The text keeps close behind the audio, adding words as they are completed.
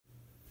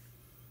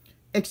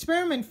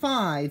Experiment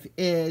 5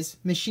 is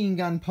machine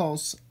gun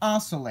pulse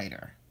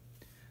oscillator.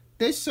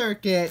 This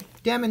circuit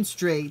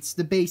demonstrates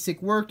the basic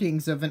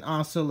workings of an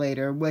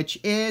oscillator, which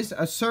is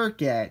a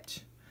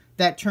circuit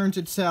that turns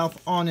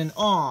itself on and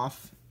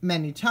off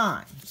many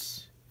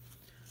times.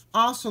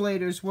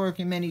 Oscillators work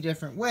in many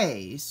different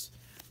ways,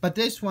 but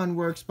this one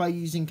works by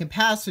using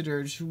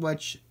capacitors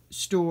which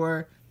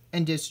store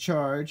and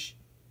discharge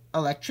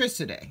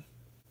electricity.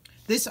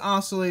 This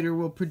oscillator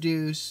will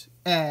produce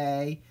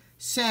a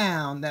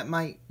sound that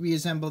might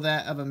resemble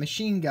that of a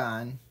machine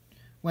gun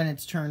when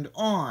it's turned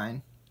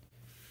on.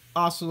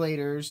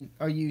 Oscillators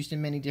are used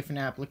in many different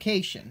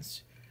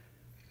applications.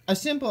 A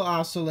simple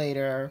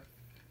oscillator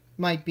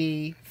might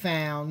be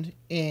found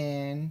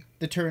in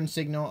the turn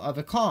signal of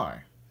a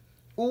car,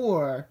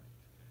 or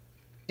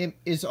it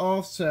is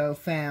also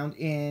found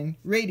in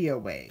radio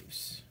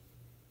waves.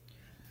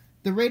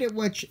 The rate at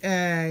which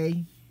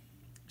a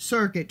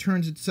circuit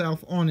turns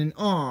itself on and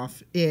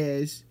off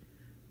is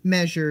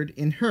measured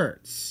in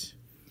hertz.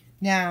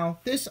 Now,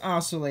 this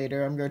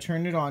oscillator, I'm going to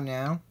turn it on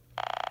now.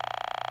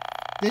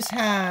 This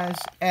has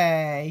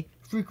a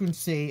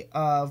frequency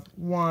of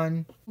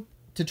 1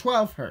 to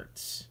 12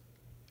 hertz.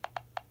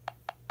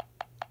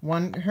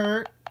 1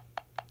 hertz,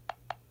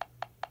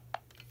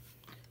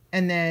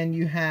 and then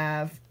you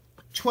have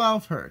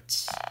 12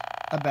 hertz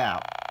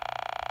about.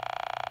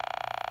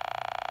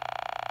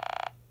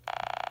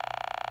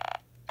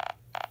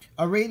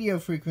 A radio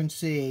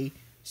frequency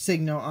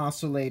signal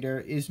oscillator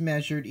is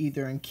measured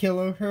either in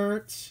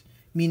kilohertz,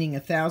 meaning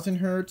 1,000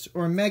 hertz,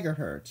 or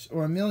megahertz,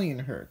 or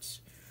 1,000,000 hertz.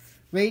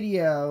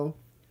 Radio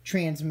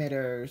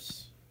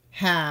transmitters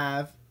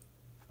are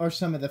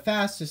some of the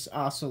fastest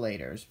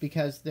oscillators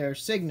because their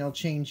signal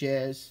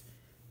changes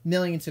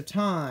millions of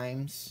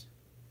times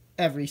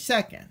every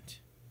second.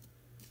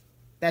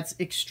 That's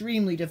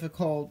extremely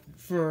difficult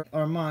for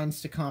our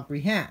minds to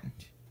comprehend.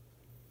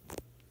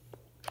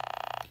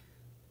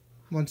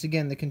 Once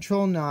again, the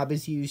control knob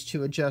is used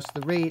to adjust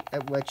the rate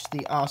at which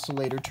the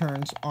oscillator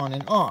turns on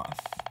and off.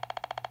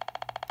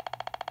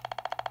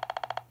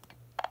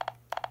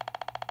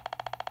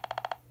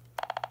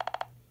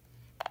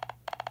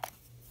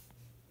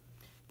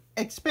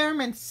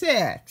 Experiment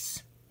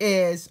 6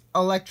 is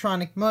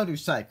electronic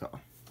motorcycle.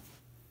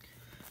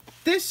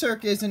 This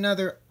circuit is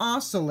another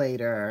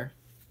oscillator,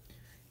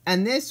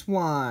 and this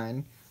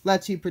one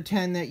lets you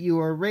pretend that you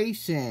are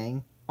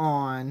racing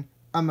on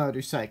a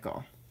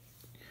motorcycle.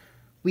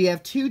 We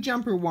have 2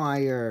 jumper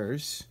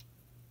wires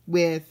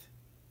with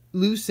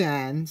loose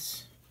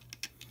ends,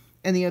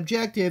 and the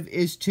objective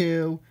is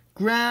to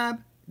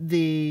grab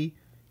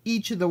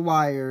each of the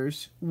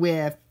wires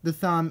with the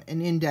thumb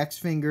and index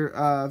finger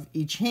of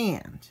each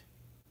hand.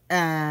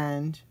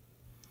 And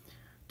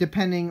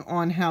depending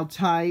on how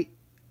tight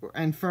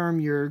and firm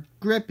your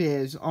grip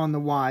is on the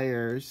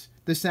wires,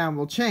 the sound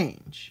will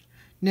change.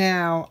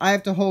 Now, I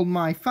have to hold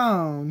my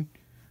phone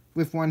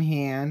with one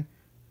hand,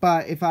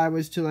 but if I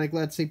was to, like,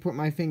 let's say, put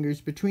my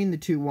fingers between the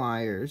 2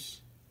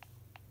 wires,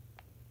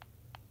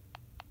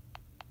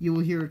 you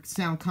will hear a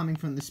sound coming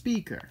from the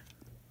speaker.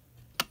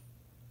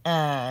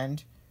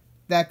 And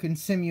that can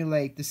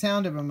simulate the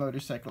sound of a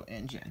motorcycle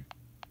engine.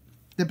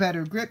 The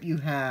better grip you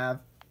have,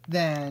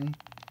 then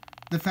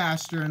the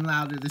faster and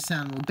louder the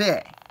sound will be.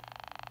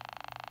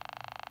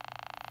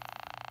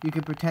 You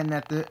could pretend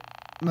that the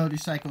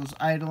motorcycle is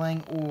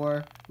idling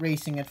or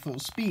racing at full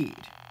speed.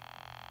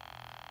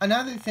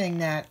 Another thing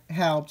that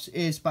helps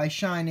is by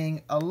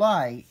shining a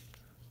bright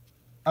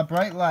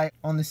light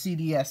on the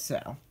CDS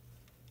cell.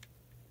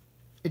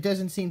 It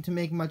doesn't seem to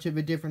make much of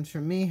a difference for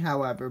me,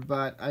 however,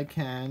 but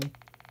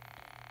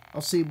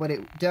I'll see what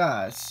it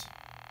does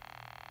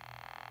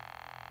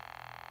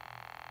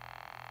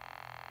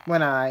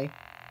when I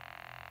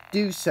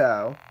do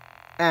so,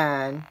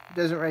 and it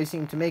doesn't really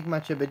seem to make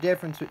much of a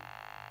difference.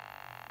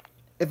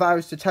 If I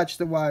was to touch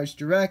the wires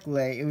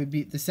directly,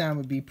 the sound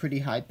would be pretty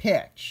high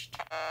pitched.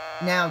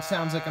 Now it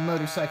sounds like a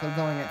motorcycle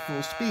going at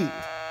full speed.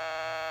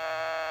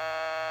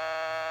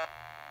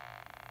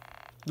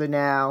 But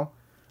now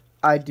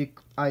I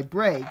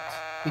braked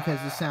because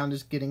the sound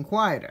is getting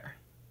quieter.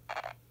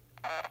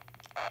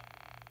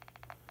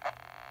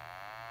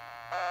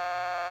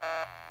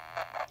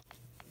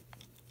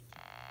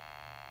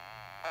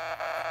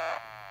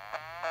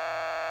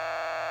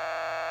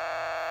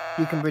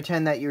 You can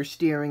pretend that you're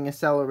steering,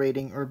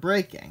 accelerating, or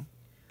braking.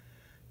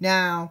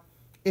 Now,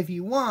 if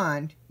you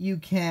want, you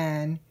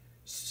can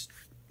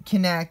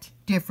connect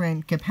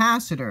different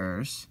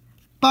capacitors,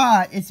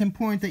 but it's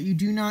important that you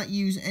do not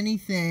use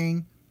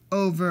anything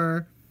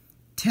over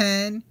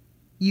 10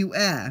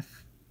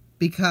 UF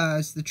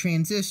because the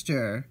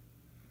transistor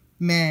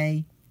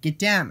may get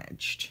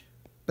damaged.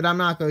 But I'm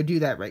not going to do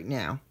that right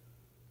now.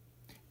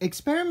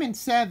 Experiment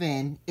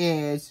 7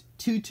 is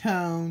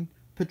two-tone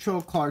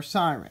patrol car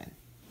siren.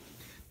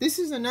 This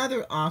is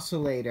another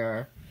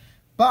oscillator,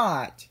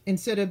 but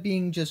instead of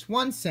being just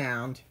one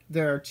sound,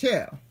 there are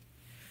 2.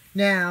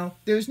 Now,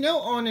 there's no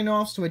on and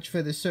off switch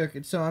for the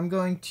circuit, so I'm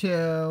going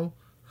to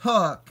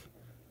hook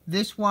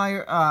this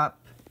wire up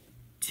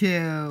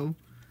to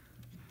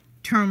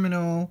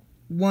terminal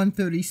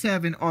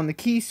 137 on the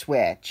key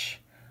switch.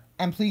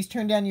 And please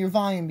turn down your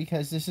volume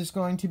because this is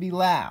going to be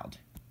loud.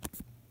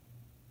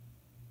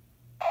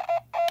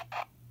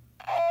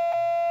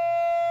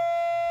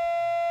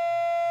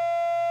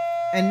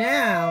 And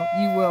now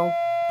you will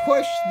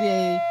push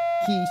the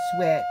key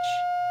switch,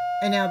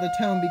 and now the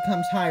tone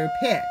becomes higher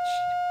pitched.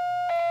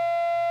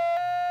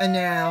 And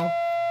now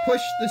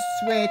push the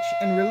switch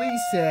and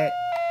release it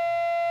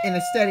in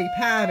a steady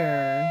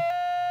pattern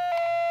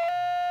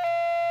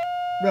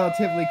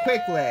relatively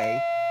quickly.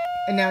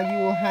 And now you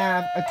will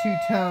have a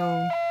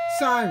two-tone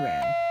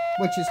siren,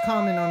 which is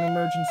common on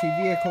emergency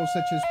vehicles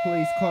such as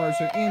police cars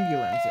or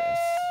ambulances.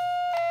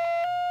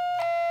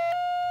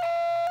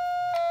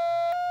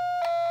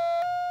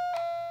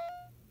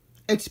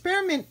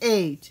 Experiment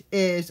 8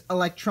 is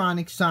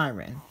electronic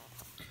siren.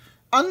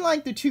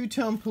 Unlike the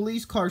two-tone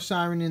police car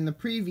siren in the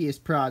previous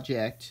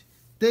project,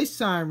 this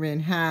siren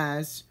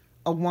has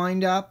a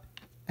wind-up,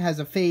 has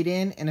a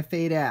fade-in and a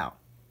fade-out.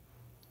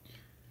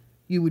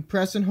 You would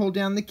press and hold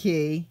down the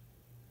key,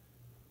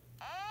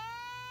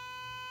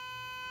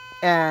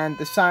 and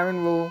the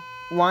siren will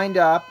wind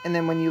up, and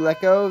then when you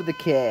let go of the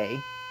key,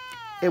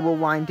 it will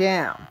wind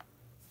down.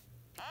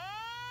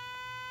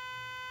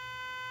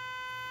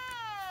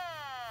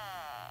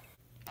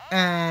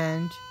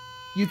 And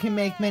you can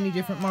make many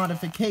different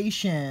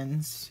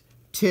modifications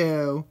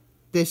to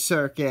this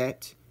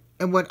circuit.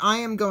 And what I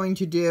am going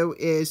to do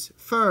is,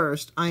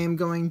 first, I am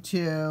going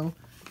to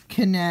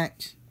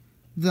disconnect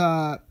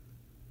the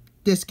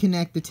 10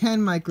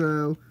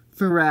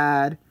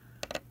 microfarad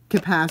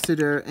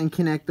capacitor and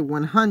connect the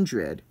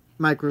 100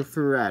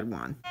 microfarad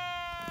one.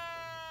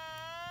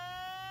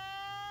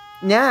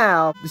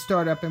 Now, the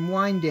startup and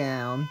wind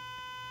down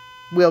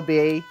will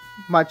be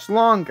much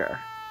longer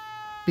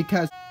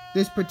because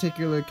this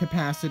particular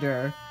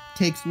capacitor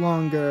takes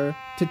longer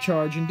to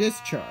charge and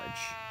discharge.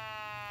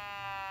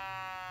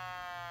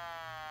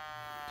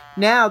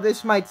 Now,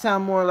 this might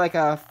sound more like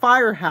a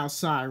firehouse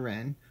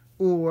siren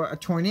or a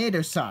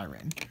tornado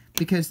siren,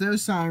 because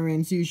those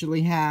sirens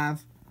usually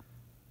have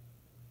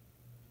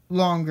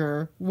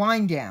longer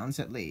wind downs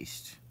at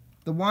least.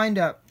 The wind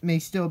up may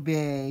still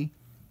be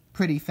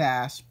pretty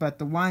fast, but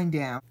the wind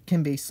down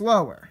can be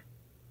slower.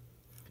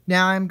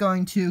 Now I'm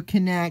going to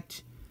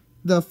connect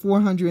the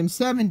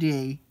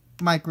 470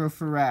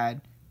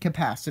 microfarad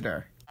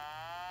capacitor.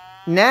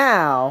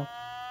 Now,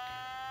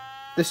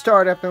 the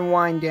startup and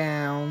wind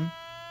down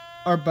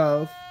are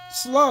both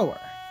slower.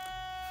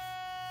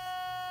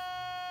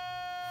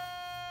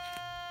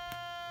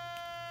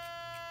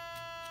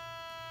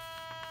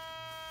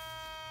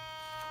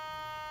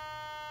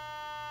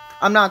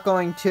 I'm not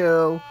going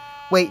to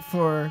wait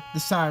for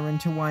the siren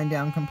to wind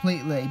down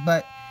completely,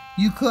 but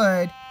you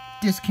could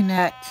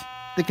disconnect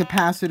the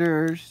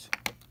capacitors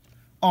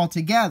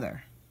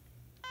altogether.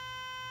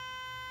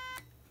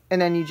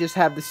 And then you just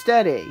have the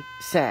steady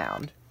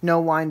sound, no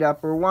wind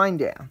up or wind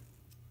down.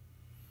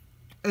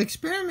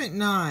 Experiment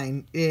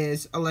 9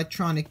 is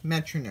electronic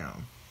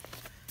metronome.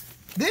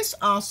 This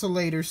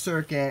oscillator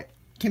circuit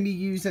can be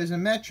used as a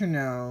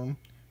metronome,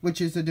 which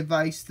is a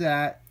device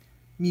that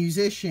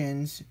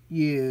musicians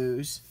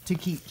use to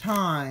keep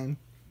time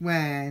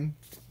when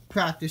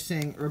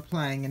practicing or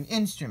playing an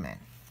instrument.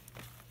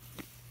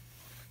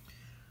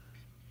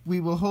 We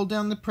will hold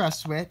down the press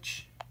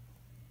switch,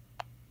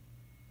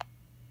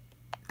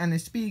 and the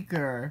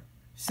speaker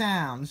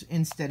sounds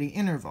in steady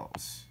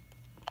intervals,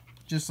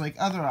 just like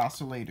other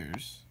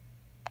oscillators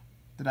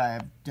that I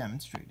have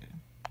demonstrated.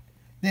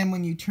 Then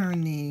when you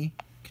turn the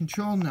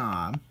control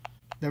knob,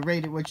 the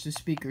rate at which the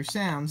speaker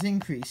sounds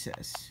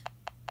increases.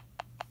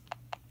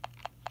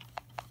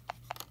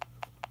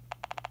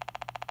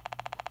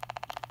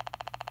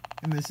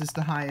 And this is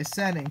the highest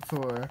setting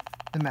for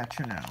the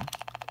metronome.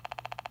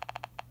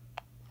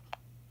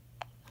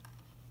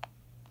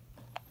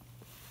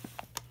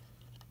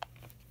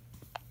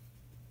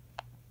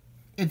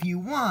 If you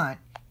want,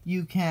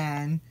 you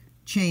can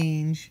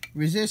change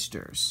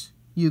resistors.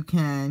 You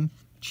can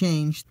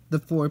change the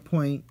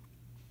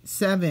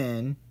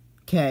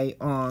 4.7K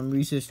ohm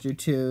resistor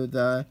to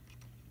the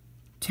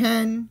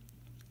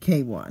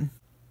 10K one.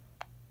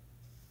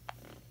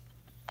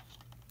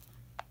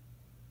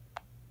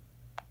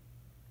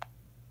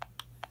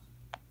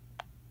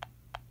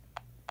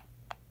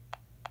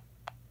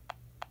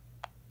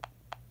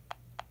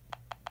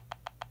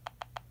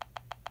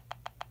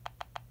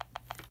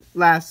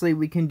 Lastly,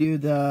 we can do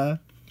the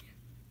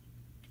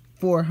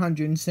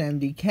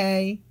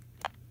 470K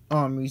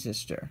ohm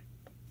resistor.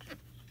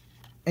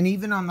 And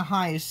even on the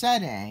highest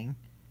setting,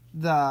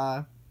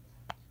 the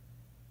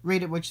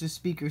rate at which the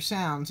speaker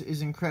sounds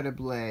is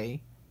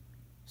incredibly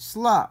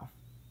slow.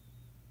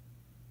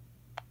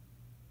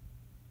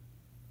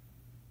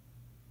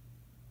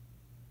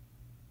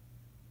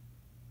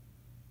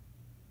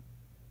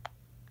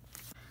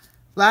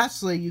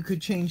 Lastly, you could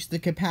change the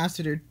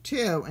capacitor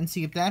too and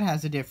see if that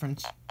has a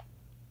difference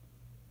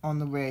on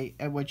the rate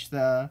at which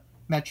the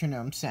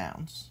metronome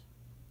sounds.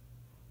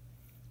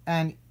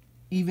 And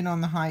even on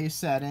the highest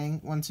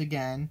setting, once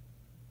again,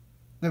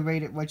 the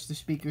rate at which the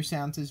speaker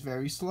sounds is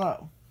very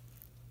slow.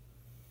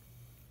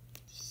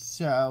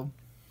 So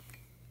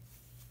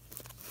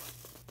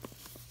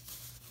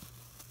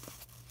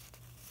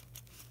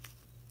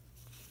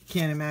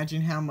can't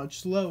imagine how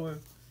much slower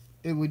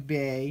it would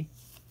be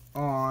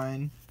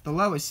on the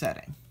lowest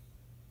setting.